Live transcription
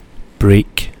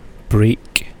Break,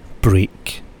 Break,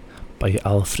 Break by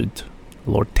Alfred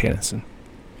Lord Tennyson.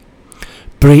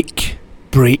 Break,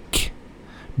 break,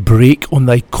 break on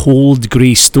thy cold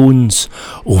grey stones,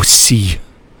 O sea,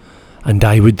 and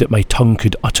I would that my tongue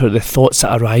could utter the thoughts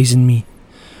that arise in me.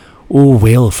 O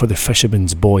well for the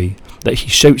fisherman's boy, that he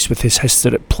shouts with his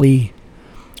hister at play.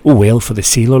 O well for the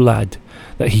sailor lad,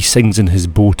 that he sings in his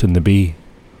boat in the bay.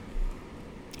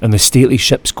 And the stately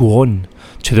ships go on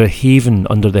to their haven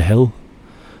under the hill.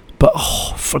 But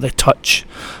oh, for the touch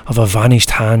of a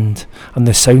vanished hand and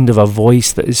the sound of a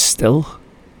voice that is still.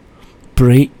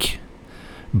 Break,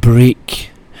 break,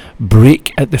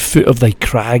 break at the foot of thy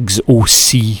crags, O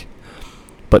sea,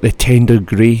 but the tender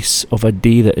grace of a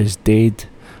day that is dead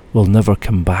will never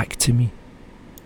come back to me.